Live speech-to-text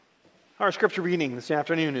Our scripture reading this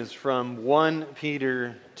afternoon is from 1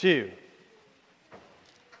 Peter 2.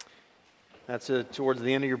 That's towards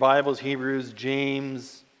the end of your Bibles, Hebrews,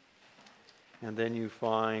 James, and then you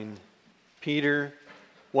find Peter,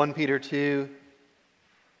 1 Peter 2,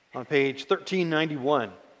 on page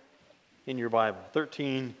 1391 in your Bible,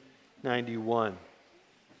 1391.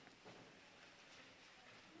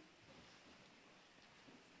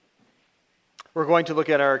 We're going to look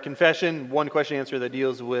at our confession, one question answer that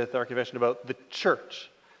deals with our confession about the church.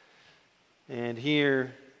 And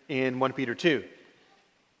here in 1 Peter 2,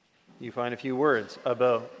 you find a few words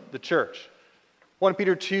about the church. 1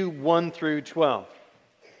 Peter 2, 1 through 12.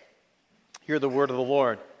 Hear the word of the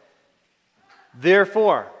Lord.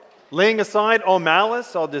 Therefore, laying aside all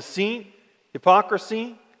malice, all deceit,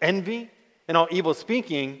 hypocrisy, envy, and all evil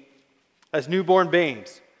speaking, as newborn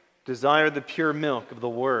babes, desire the pure milk of the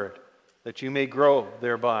word, that you may grow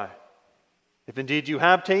thereby. If indeed you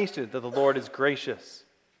have tasted that the Lord is gracious,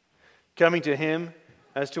 coming to him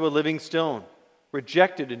as to a living stone,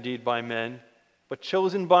 rejected indeed by men, but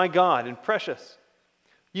chosen by God and precious.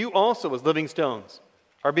 You also, as living stones,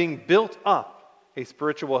 are being built up a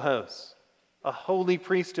spiritual house, a holy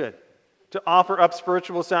priesthood, to offer up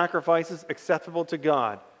spiritual sacrifices acceptable to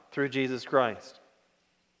God through Jesus Christ.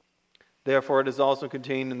 Therefore it is also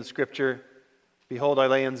contained in the Scripture, behold, I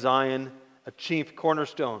lay in Zion a chief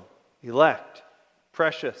cornerstone, elect,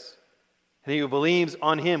 precious, and he who believes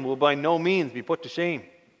on him will by no means be put to shame.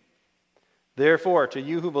 Therefore, to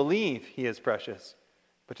you who believe, he is precious,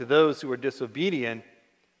 but to those who are disobedient,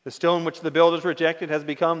 the stone which the builders rejected has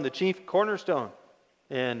become the chief cornerstone,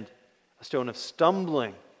 and a stone of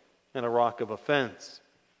stumbling and a rock of offense.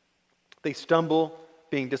 They stumble,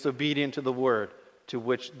 being disobedient to the word, to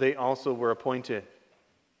which they also were appointed.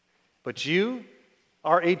 But you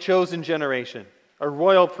are a chosen generation, a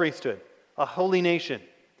royal priesthood, a holy nation,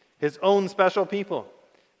 his own special people,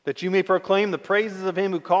 that you may proclaim the praises of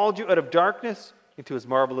him who called you out of darkness into his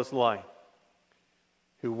marvelous light,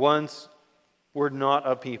 who once were not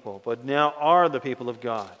a people, but now are the people of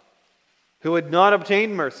God, who had not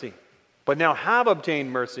obtained mercy, but now have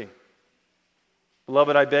obtained mercy.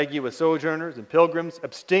 Beloved, I beg you, as sojourners and pilgrims,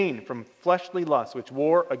 abstain from fleshly lusts which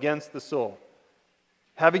war against the soul,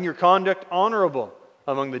 having your conduct honorable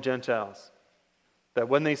among the Gentiles, that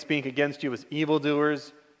when they speak against you as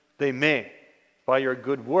evildoers, they may, by your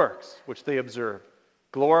good works which they observe,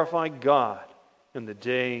 glorify God in the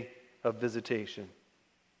day of visitation.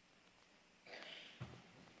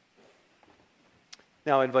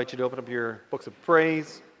 Now I invite you to open up your books of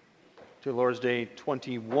praise to Lord's Day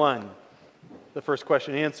 21. The first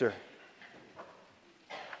question and answer.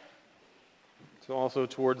 So also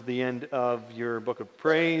towards the end of your book of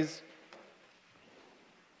praise.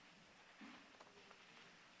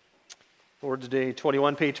 Lord's Day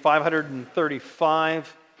 21, page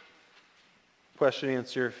 535. Question and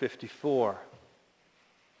answer 54.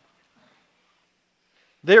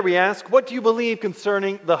 There we ask, what do you believe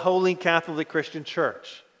concerning the Holy Catholic Christian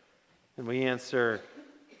Church? And we answer,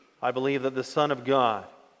 I believe that the Son of God,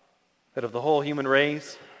 that of the whole human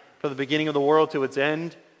race, from the beginning of the world to its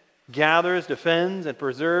end, gathers, defends, and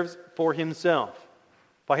preserves for himself,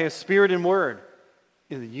 by his Spirit and Word,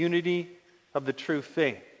 in the unity of the true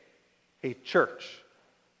faith, a church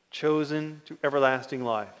chosen to everlasting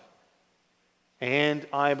life. And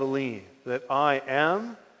I believe that I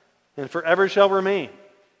am, and forever shall remain,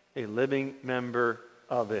 a living member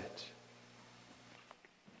of it.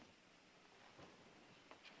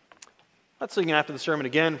 Let's sing after the sermon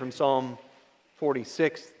again from Psalm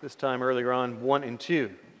 46, this time earlier on, 1 and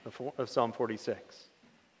 2 of Psalm 46.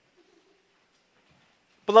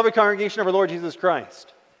 Beloved congregation of our Lord Jesus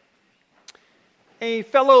Christ, a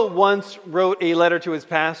fellow once wrote a letter to his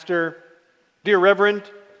pastor, Dear Reverend,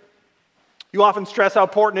 you often stress how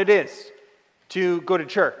important it is to go to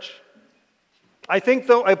church. I think,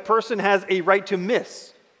 though, a person has a right to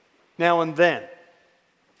miss now and then.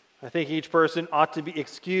 I think each person ought to be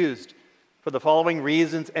excused for the following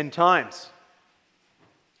reasons and times: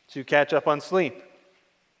 to catch up on sleep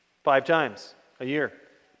 5 times a year,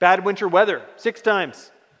 bad winter weather 6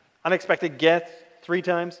 times, unexpected guests 3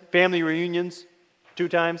 times, family reunions 2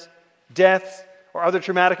 times, deaths or other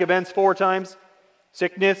traumatic events 4 times,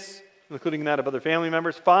 sickness, including that of other family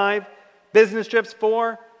members 5, business trips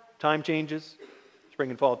 4, time changes, spring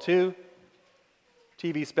and fall 2,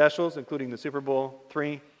 TV specials, including the Super Bowl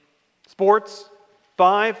 3, sports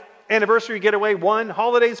 5, anniversary getaway 1,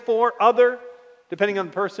 holidays 4, other, depending on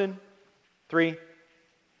the person 3.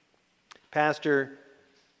 Pastor,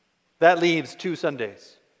 that leaves 2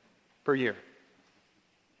 Sundays per year.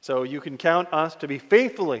 So you can count us to be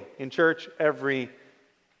faithfully in church every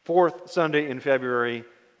fourth Sunday in February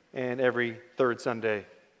and every third Sunday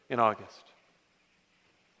in August.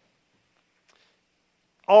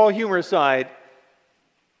 All humor aside,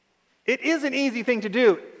 it is an easy thing to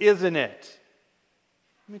do, isn't it?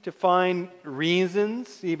 I mean, to find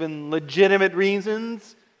reasons, even legitimate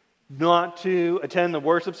reasons, not to attend the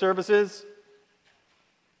worship services.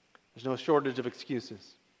 There's no shortage of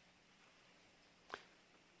excuses.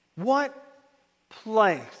 What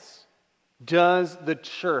place does the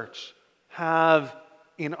church have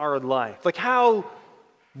in our life? Like, how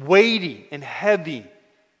weighty and heavy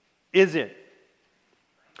is it?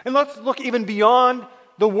 And let's look even beyond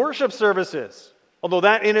the worship services, although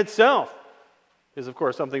that in itself is, of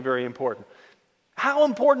course, something very important. How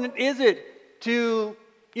important is it to,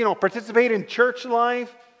 participate in church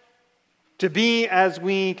life, to be, as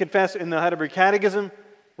we confess in the Heidelberg Catechism,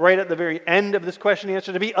 right at the very end of this question and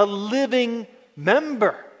answer, to be a living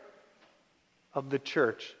member of the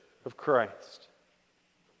Church of Christ?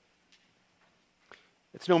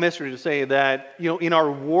 It's no mystery to say that, in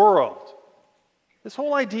our world, this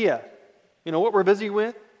whole idea, what we're busy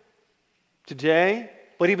with today,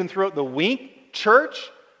 but even throughout the week, church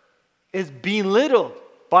is belittled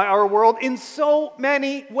by our world in so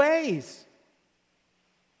many ways.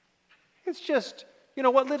 It's just,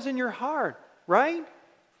 what lives in your heart, right?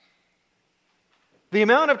 The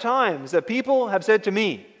amount of times that people have said to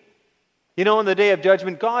me, on the day of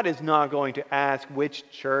judgment, God is not going to ask which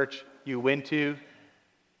church you went to.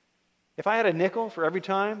 If I had a nickel for every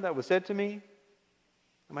time that was said to me,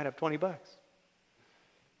 I might have $20.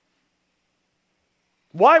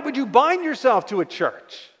 Why would you bind yourself to a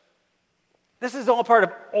church? This is all part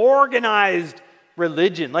of organized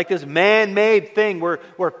religion, like this man-made thing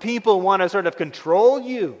where people want to sort of control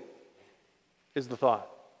you, is the thought.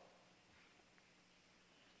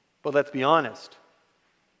 But let's be honest.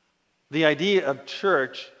 The idea of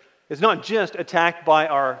church is not just attacked by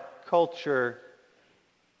our culture.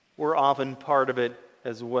 We're often part of it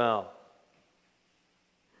as well.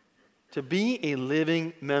 To be a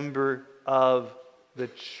living member of the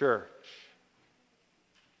church,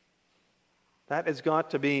 that has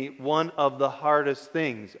got to be one of the hardest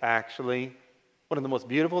things, actually. One of the most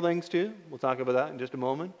beautiful things, too. We'll talk about that in just a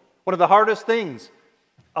moment. One of the hardest things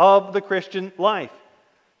of the Christian life.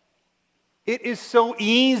 It is so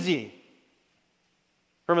easy,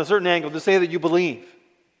 from a certain angle, to say that you believe,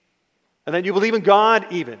 and that you believe in God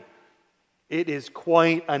even. It is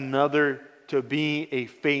quite another to be a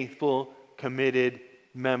faithful, committed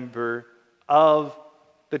member of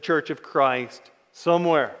the Church of Christ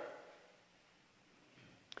somewhere.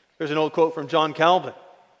 There's an old quote from John Calvin.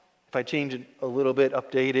 If I change it a little bit,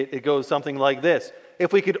 update it, it goes something like this.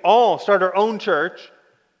 If we could all start our own church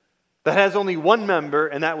that has only one member,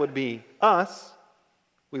 and that would be us,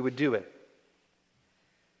 we would do it.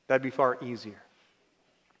 That'd be far easier.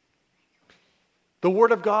 The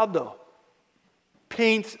Word of God, though,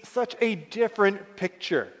 paints such a different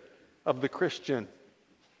picture of the Christian.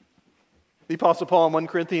 The Apostle Paul in 1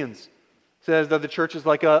 Corinthians says that the church is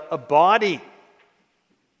like a body,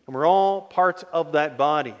 and we're all parts of that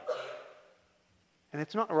body. And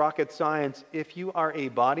it's not rocket science. If you are a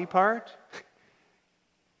body part,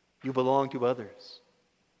 you belong to others,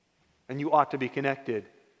 and you ought to be connected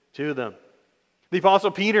to them. The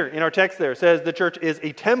Apostle Peter in our text there says the church is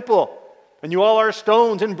a temple, and you all are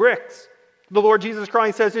stones and bricks. The Lord Jesus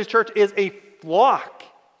Christ says his church is a flock,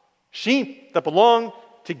 sheep that belong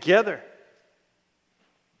together.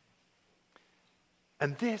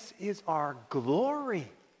 And this is our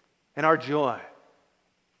glory and our joy.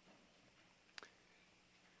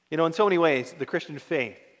 In so many ways, the Christian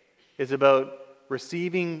faith is about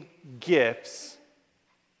receiving gifts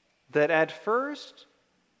that at first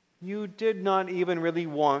you did not even really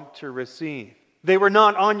want to receive. They were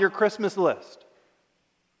not on your Christmas list.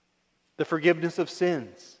 The forgiveness of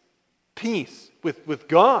sins, peace with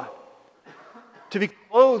God, to be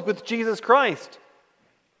clothed with Jesus Christ.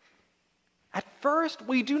 At first,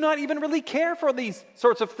 we do not even really care for these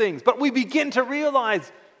sorts of things, but we begin to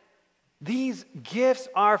realize these gifts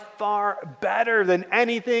are far better than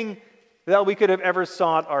anything that we could have ever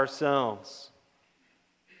sought ourselves.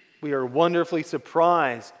 We are wonderfully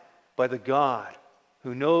surprised by the God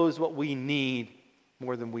who knows what we need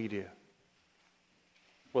more than we do.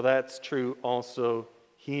 Well, that's true also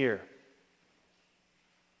here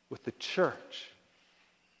with the church.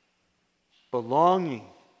 Belonging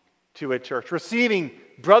to a church, receiving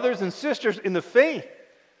brothers and sisters in the faith,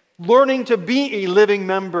 learning to be a living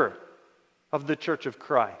member of the Church of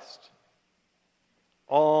Christ.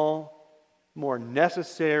 All more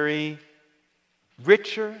necessary,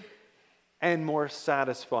 richer, and more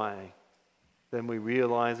satisfying than we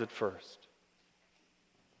realize at first.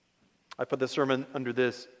 I put the sermon under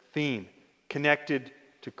this theme, connected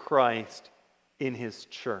to Christ in His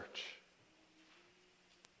church.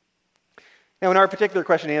 Now, in our particular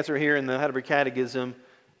question and answer here in the Heidelberg Catechism,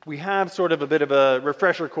 we have sort of a bit of a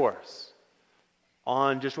refresher course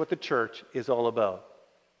on just what the church is all about.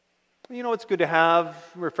 You know, it's good to have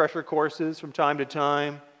refresher courses from time to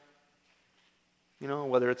time. You know,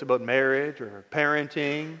 whether it's about marriage or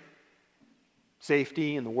parenting,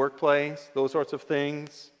 safety in the workplace, those sorts of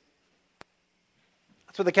things.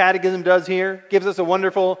 That's what the Catechism does here. Gives us a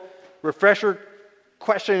wonderful refresher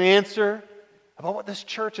question and answer about what this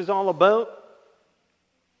church is all about.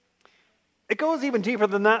 It goes even deeper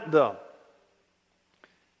than that, though.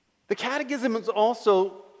 The Catechism is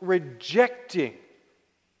also rejecting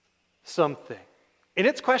something. In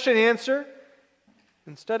its question and answer,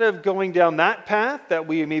 instead of going down that path that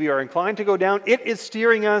we maybe are inclined to go down, it is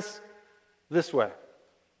steering us this way.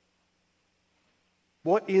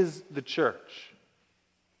 What is the church?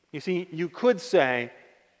 You see, you could say,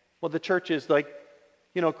 well, the church is like,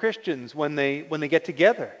 Christians when they get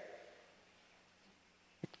together.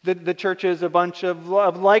 The church is a bunch of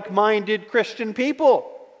like-minded Christian people.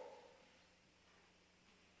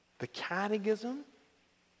 The Catechism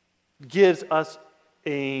gives us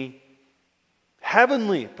a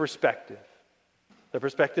heavenly perspective, the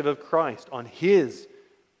perspective of Christ on His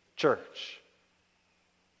church.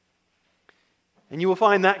 And you will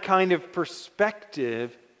find that kind of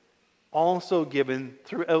perspective also given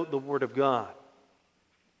throughout the Word of God.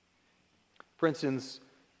 For instance,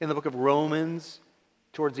 in the book of Romans,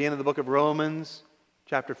 towards the end of the book of Romans,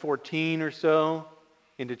 chapter 14 or so,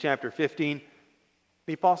 into chapter 15,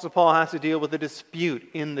 the Apostle Paul has to deal with a dispute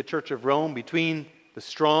in the church of Rome between the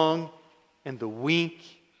strong and the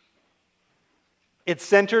weak. It's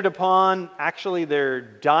centered upon actually their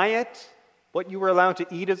diet, what you were allowed to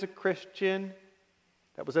eat as a Christian.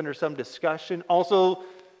 That was under some discussion. Also,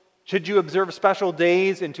 should you observe special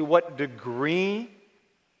days and to what degree?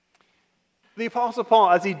 The Apostle Paul,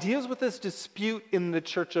 as he deals with this dispute in the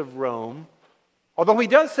church of Rome, although he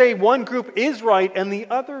does say one group is right and the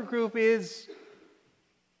other group is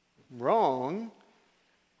wrong,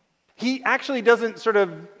 he actually doesn't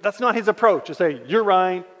that's not his approach to say, you're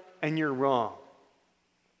right and you're wrong.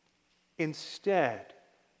 Instead,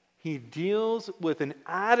 he deals with an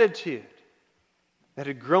attitude that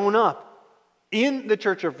had grown up in the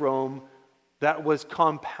church of Rome that was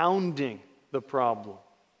compounding the problem.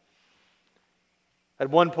 At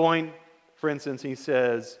one point, for instance, he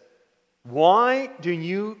says, "Why do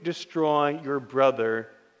you destroy your brother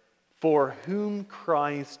for whom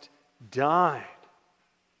Christ died?"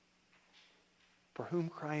 For whom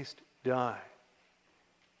Christ died.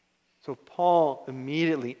 So Paul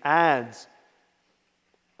immediately adds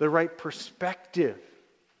the right perspective.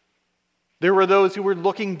 There were those who were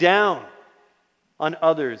looking down on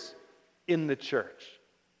others in the church.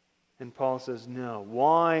 And Paul says, no,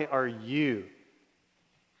 why are you,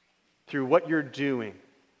 through what you're doing,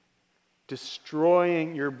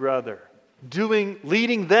 destroying your brother,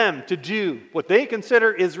 leading them to do what they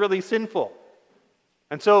consider is really sinful,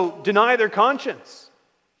 and so deny their conscience?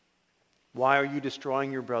 Why are you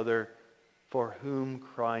destroying your brother for whom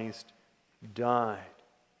Christ died?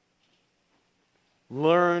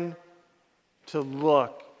 Learn to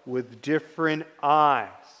look with different eyes.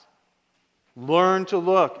 Learn to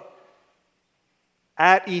look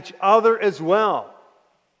at each other as well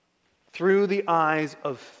through the eyes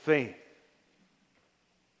of faith.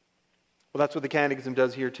 Well, that's what the Catechism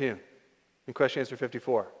does here too, in question answer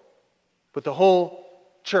 54. But the whole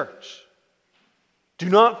church. Do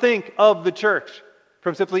not think of the church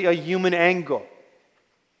from simply a human angle.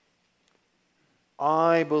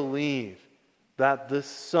 I believe that the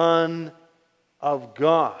Son of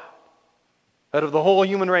God, out of the whole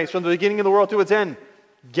human race, from the beginning of the world to its end,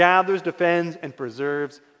 gathers, defends, and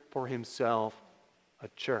preserves for Himself a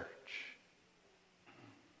church.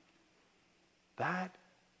 That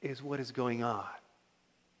is what is going on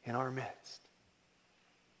in our midst.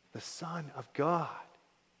 The Son of God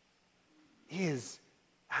is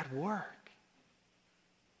at work.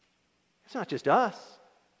 It's not just us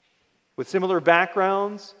with similar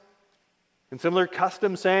backgrounds and similar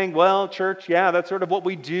customs saying, well, church, yeah, that's sort of what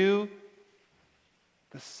we do.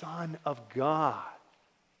 The Son of God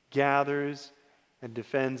gathers and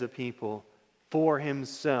defends a people for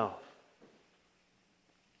Himself.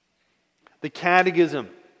 The Catechism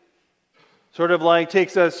sort of like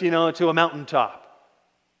takes us, to a mountaintop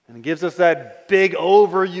and gives us that big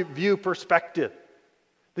overview perspective.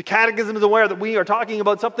 The Catechism is aware that we are talking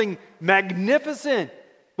about something magnificent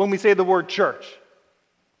when we say the word church.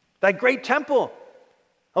 That great temple,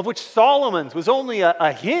 of which Solomon's was only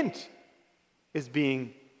a hint, is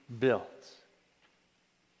being built.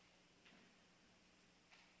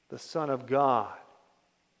 The Son of God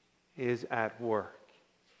is at work.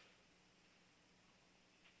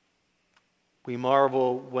 We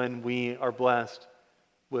marvel when we are blessed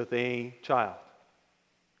with a child.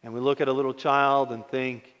 And we look at a little child and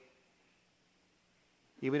think,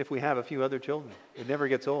 even if we have a few other children, it never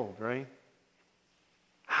gets old, right?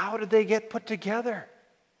 How did they get put together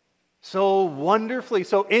so wonderfully,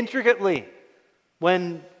 so intricately,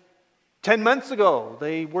 when 10 months ago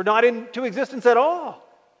they were not into existence at all?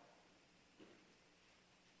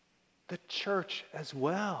 The church as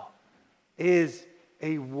well is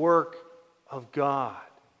a work of God,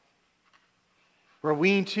 where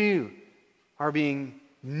we too are being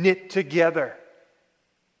knit together.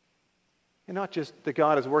 And not just that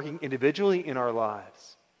God is working individually in our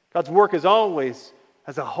lives. God's work is always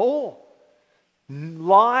as a whole.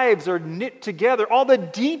 Lives are knit together. All the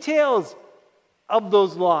details of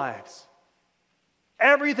those lives,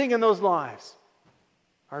 everything in those lives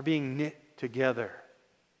are being knit together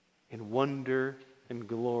in wonder and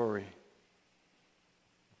glory.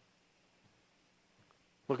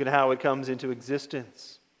 Look at how it comes into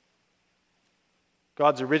existence.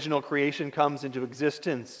 God's original creation comes into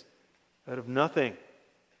existence out of nothing.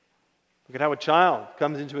 Look at how a child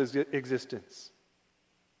comes into existence.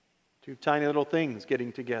 Two tiny little things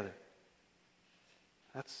getting together.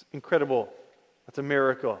 That's incredible. That's a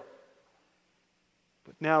miracle.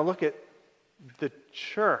 But now look at the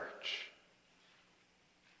church.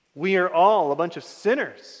 We are all a bunch of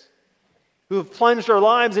sinners who have plunged our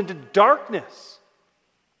lives into darkness.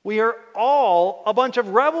 We are all a bunch of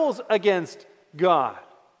rebels against God.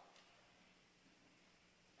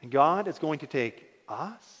 And God is going to take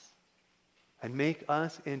us and make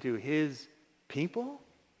us into His people,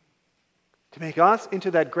 to make us into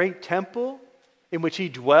that great temple in which He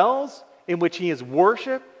dwells, in which He is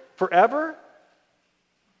worshipped forever.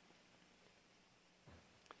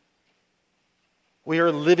 We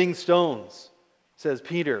are living stones, says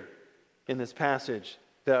Peter in this passage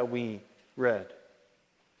that we read.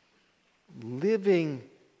 Living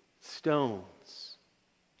stones.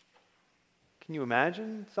 Can you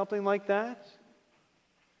imagine something like that?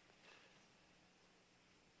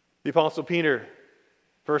 The Apostle Peter,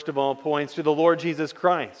 first of all, points to the Lord Jesus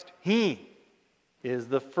Christ. He is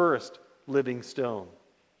the first living stone.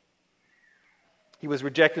 He was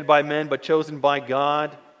rejected by men, but chosen by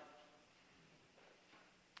God.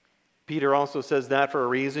 Peter also says that for a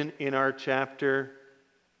reason in our chapter.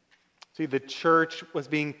 See, the church was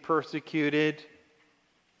being persecuted.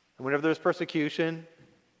 And whenever there's persecution,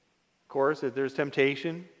 of course, if there's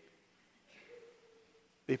temptation,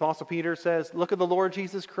 the Apostle Peter says, look at the Lord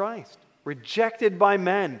Jesus Christ, rejected by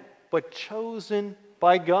men, but chosen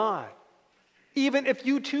by God. Even if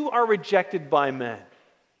you too are rejected by men,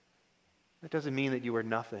 that doesn't mean that you are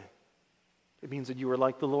nothing. It means that you are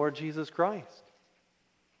like the Lord Jesus Christ.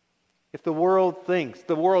 If the world thinks,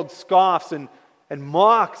 the world scoffs and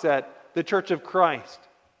mocks at the Church of Christ,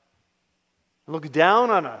 and looks down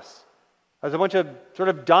on us as a bunch of sort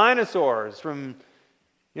of dinosaurs from,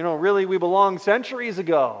 really we belong centuries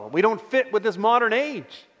ago. We don't fit with this modern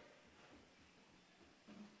age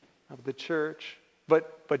of the church.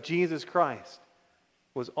 But Jesus Christ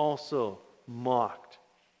was also mocked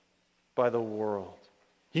by the world.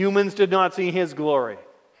 Humans did not see His glory.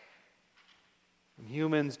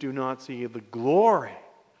 Humans do not see the glory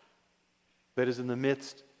that is in the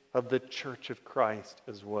midst of the church of Christ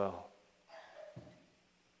as well.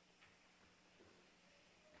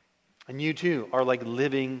 And you too are like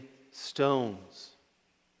living stones.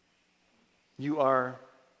 You are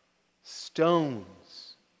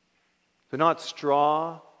stones. They're not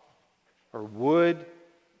straw or wood.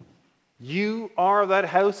 You are that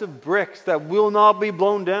house of bricks that will not be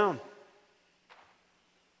blown down.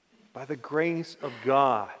 By the grace of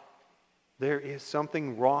God, there is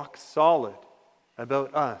something rock solid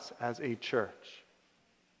about us as a church.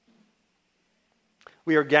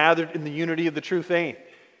 We are gathered in the unity of the true faith,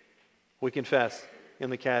 we confess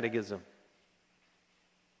in the Catechism.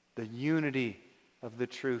 The unity of the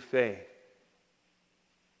true faith.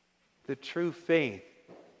 The true faith,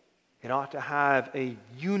 it ought to have a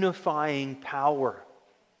unifying power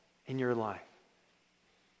in your life.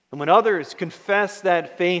 And when others confess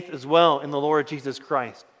that faith as well in the Lord Jesus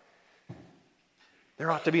Christ,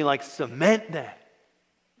 there ought to be like cement then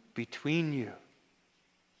between you.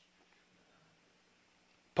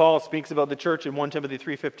 Paul speaks about the church in 1 Timothy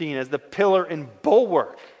 3:15 as the pillar and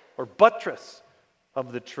bulwark or buttress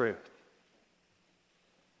of the truth.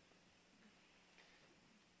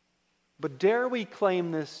 But dare we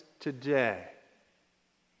claim this today,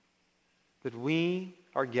 that we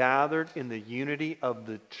are gathered in the unity of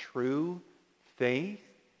the true faith,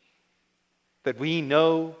 that we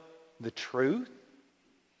know the truth?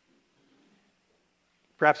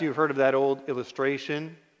 Perhaps you've heard of that old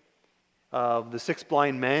illustration of the 6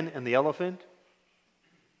 blind men and the elephant.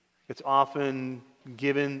 It's often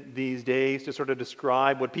given these days to sort of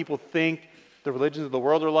describe what people think the religions of the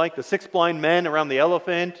world are like. The 6 blind men around the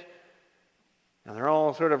elephant, and they're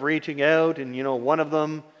all sort of reaching out, and one of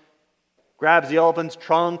them grabs the elephant's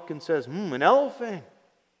trunk and says, an elephant.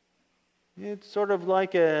 It's sort of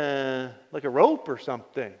like a rope or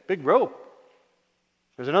something, big rope.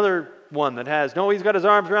 There's another one that he's got his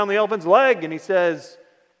arms around the elephant's leg, and he says,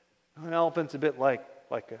 an elephant's a bit like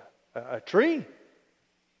a tree.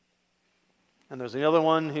 And there's another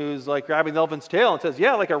one who's like grabbing the elephant's tail and says,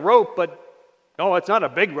 yeah, like a rope, but no, it's not a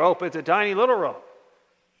big rope, it's a tiny little rope.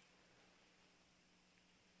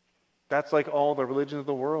 That's like all the religions of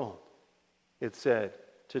the world, it's said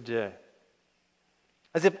today.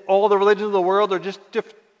 As if all the religions of the world are just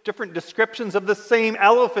different descriptions of the same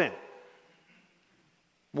elephant.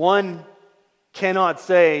 One cannot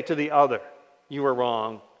say to the other, you are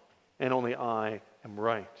wrong, and only I am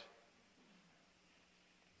right.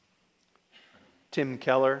 Tim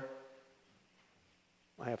Keller,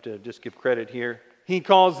 I have to just give credit here, he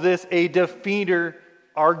calls this a defeater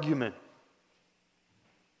argument.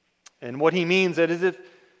 And what he means is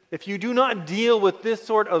if you do not deal with this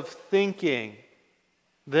sort of thinking,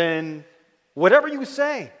 then whatever you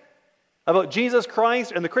say about Jesus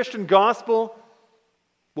Christ and the Christian gospel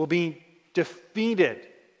will be defeated.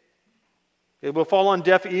 It will fall on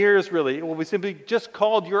deaf ears, really. It will be simply just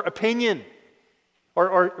called your opinion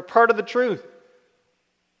or part of the truth.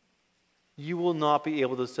 You will not be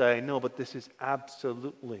able to say, no, but this is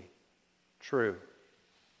absolutely true.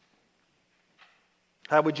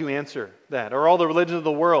 How would you answer that? Are all the religions of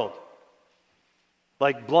the world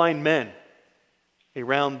like blind men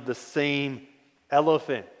around the same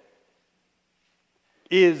elephant?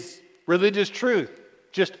 Is religious truth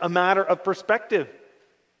just a matter of perspective?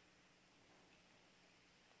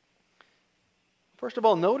 First of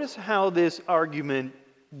all, notice how this argument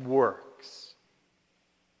works.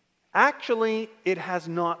 Actually, it has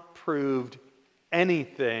not proved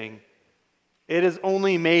anything. It has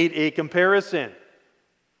only made a comparison.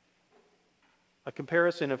 A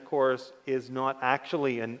comparison, of course, is not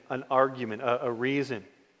actually an argument, a reason.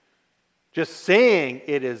 Just saying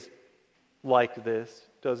it is like this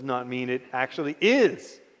does not mean it actually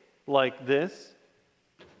is like this.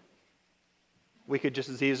 We could just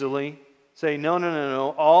as easily say,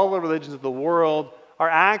 no. All the religions of the world are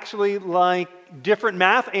actually like different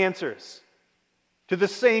math answers to the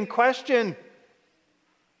same question.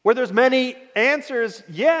 Where there's many answers,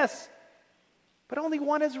 yes, but only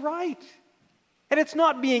one is right. And it's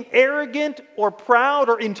not being arrogant or proud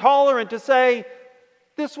or intolerant to say,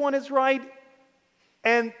 this one is right,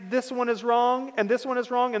 and this one is wrong, and this one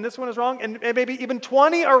is wrong, and this one is wrong, and maybe even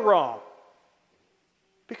 20 are wrong.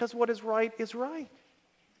 Because what is right is right.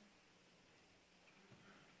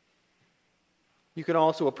 You can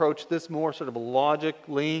also approach this more sort of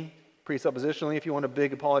logically, presuppositionally, if you want a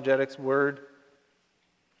big apologetics word.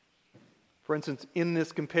 For instance, in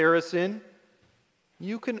this comparison,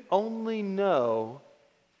 you can only know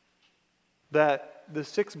that the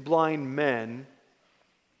 6 blind men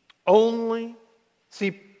only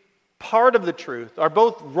see part of the truth, are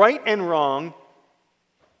both right and wrong,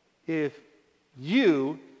 if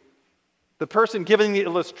you, the person giving the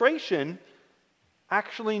illustration,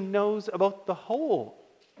 actually knows about the whole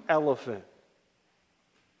elephant.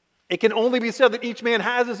 It can only be said that each man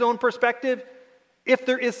has his own perspective if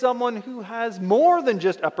there is someone who has more than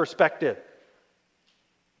just a perspective.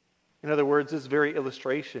 In other words, this very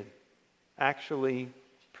illustration actually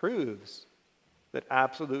proves that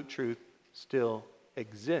absolute truth still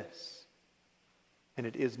exists, and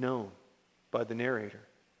it is known by the narrator.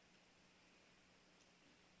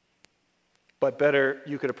 But better,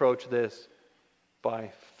 you could approach this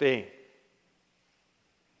by faith.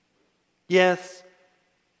 Yes,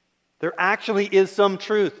 there actually is some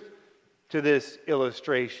truth to this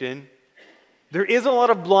illustration. There is a lot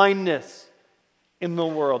of blindness in the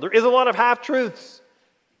world. There is a lot of half-truths.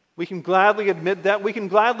 We can gladly admit that. We can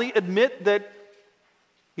gladly admit that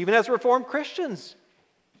even as Reformed Christians,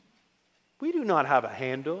 we do not have a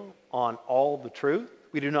handle on all the truth.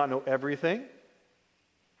 We do not know everything.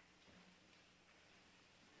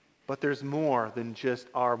 But there's more than just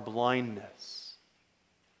our blindness.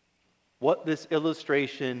 What this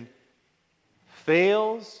illustration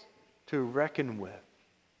fails to reckon with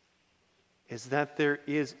is that there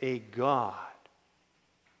is a God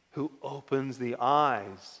who opens the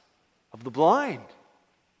eyes of the blind.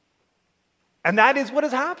 And that is what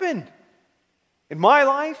has happened in my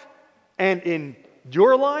life and in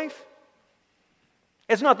your life.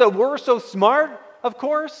 It's not that we're so smart, of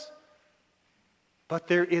course, but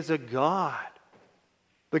there is a God.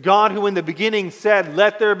 The God who in the beginning said,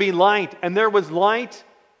 "Let there be light," and there was light.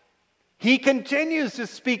 He continues to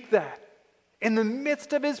speak that in the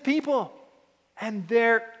midst of his people. And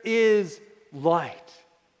there is light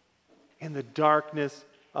in the darkness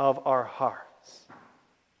of our hearts.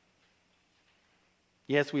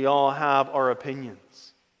 Yes, we all have our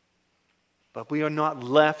opinions, but we are not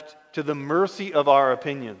left to the mercy of our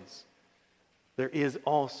opinions. There is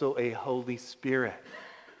also a Holy Spirit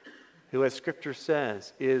who, as Scripture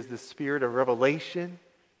says, is the Spirit of revelation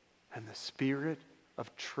and the Spirit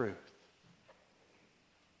of truth.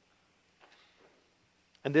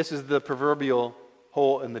 And this is the proverbial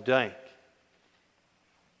hole in the dike.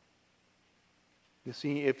 You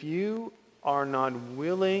see, if you are not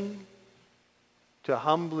willing to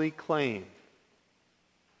humbly claim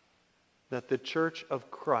that the Church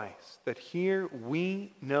of Christ, that here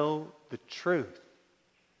we know the truth,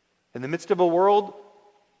 in the midst of a world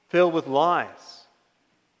filled with lies.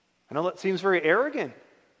 I know that seems very arrogant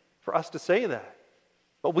for us to say that,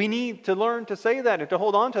 but we need to learn to say that and to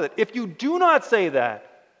hold on to that. If you do not say that,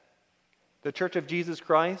 the Church of Jesus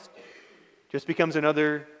Christ just becomes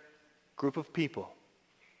another group of people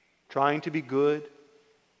trying to be good,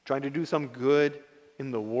 trying to do some good in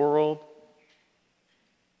the world.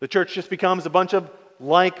 The church just becomes a bunch of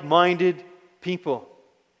like-minded people.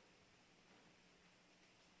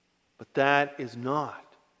 But that is not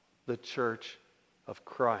the Church of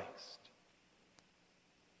Christ.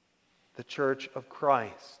 The Church of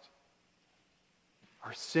Christ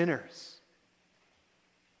are sinners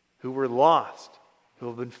who were lost, who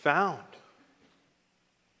have been found.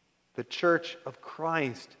 The Church of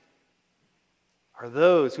Christ are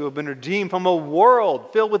those who have been redeemed from a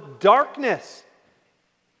world filled with darkness,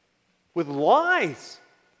 with lies,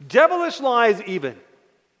 devilish lies even,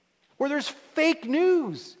 where there's fake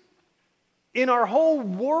news in our whole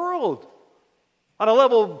world on a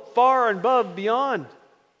level far and above beyond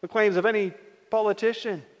the claims of any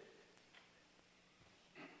politician.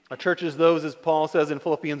 A church is those, as Paul says in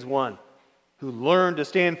Philippians 1, who learn to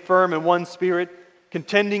stand firm in one spirit,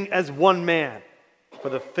 contending as one man for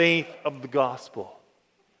the faith of the gospel.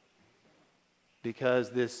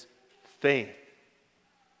 Because this faith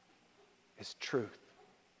is truth.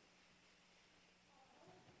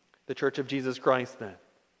 The Church of Jesus Christ, then,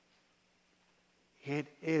 it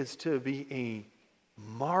is to be a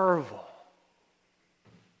marvel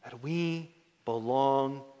that we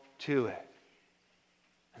belong to it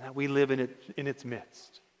and that we live in its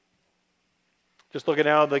midst. Just look at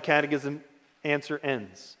how the Catechism answer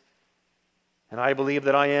ends. And I believe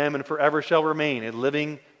that I am and forever shall remain a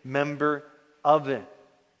living member of it.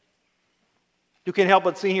 You can't help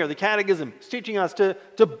but see here, the Catechism is teaching us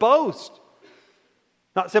to boast.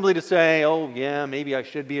 Not simply to say, oh yeah, maybe I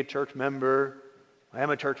should be a church member. I am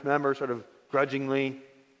a church member, sort of grudgingly.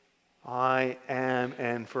 I am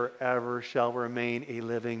and forever shall remain a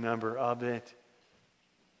living member of it.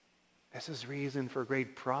 This is reason for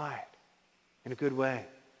great pride in a good way.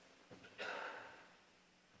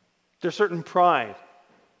 There's certain pride.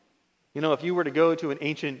 You know, if you were to go to an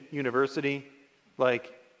ancient university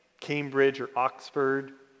like Cambridge or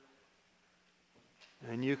Oxford,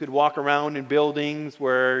 and you could walk around in buildings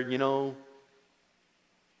where, you know,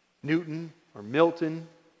 Newton or Milton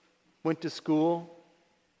went to school.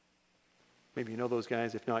 Maybe you know those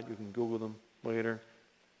guys. If not, you can Google them later.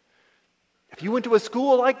 If you went to a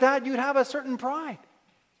school like that, you'd have a certain pride.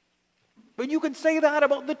 But you could say that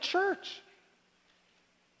about the church.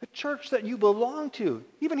 The church that you belong to,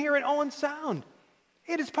 even here in Owen Sound.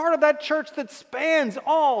 It is part of that church that spans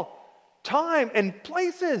all time and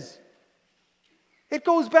places. It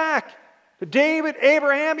goes back to David,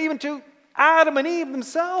 Abraham, even to Adam and Eve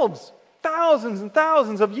themselves. Thousands and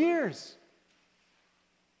thousands of years.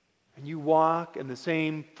 And you walk in the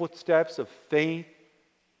same footsteps of faith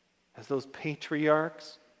as those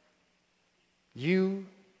patriarchs. You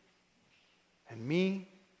and me,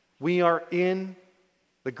 we are in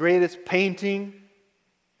the greatest painting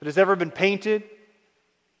that has ever been painted.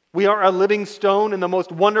 We are a living stone in the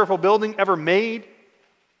most wonderful building ever made.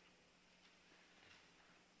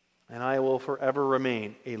 And I will forever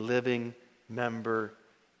remain a living member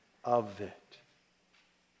of it.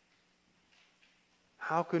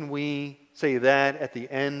 How can we say that at the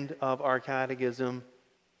end of our catechism?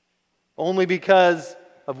 Only because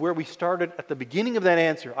of where we started at the beginning of that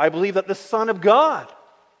answer. I believe that the Son of God.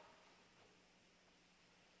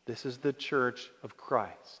 This is the church of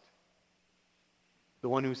Christ. The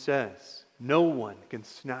one who says, no one can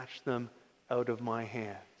snatch them out of my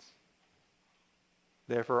hands.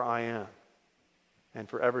 Therefore I am, and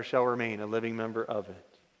forever shall remain a living member of it.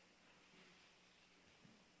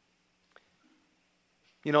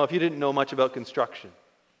 You know, if you didn't know much about construction,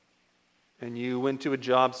 and you went to a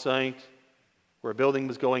job site where a building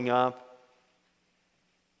was going up,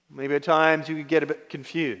 maybe at times you could get a bit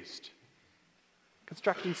confused.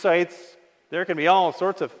 Construction sites, there can be all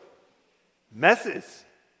sorts of messes,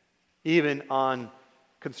 even on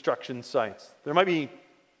construction sites. There might be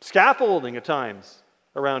scaffolding at times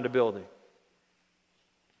around a building.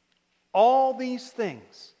 All these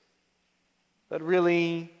things that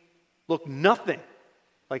really look nothing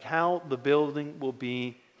like how the building will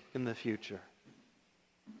be in the future.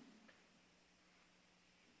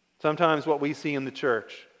 Sometimes what we see in the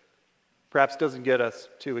church perhaps doesn't get us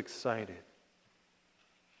too excited.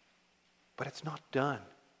 But it's not done.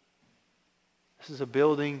 This is a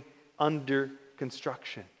building under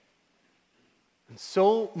construction. And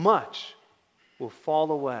so much will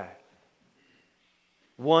fall away.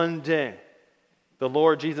 One day, the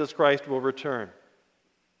Lord Jesus Christ will return.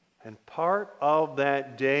 And part of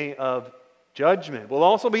that day of judgment will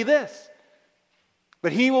also be this: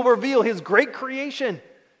 that He will reveal His great creation,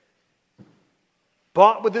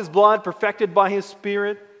 bought with His blood, perfected by His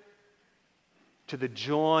Spirit, to the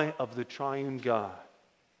joy of the triune God,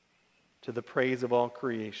 to the praise of all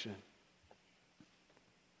creation.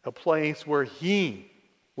 A place where He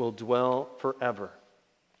will dwell forever.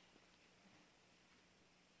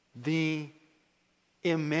 The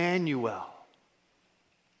Emmanuel,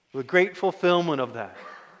 the great fulfillment of that.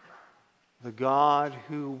 The God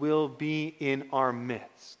who will be in our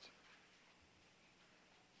midst,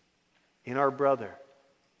 in our brother,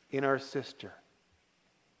 in our sister,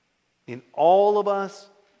 in all of us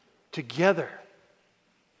together,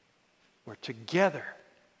 where together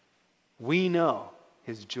we know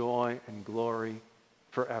His joy and glory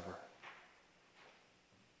forever.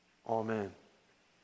 Amen.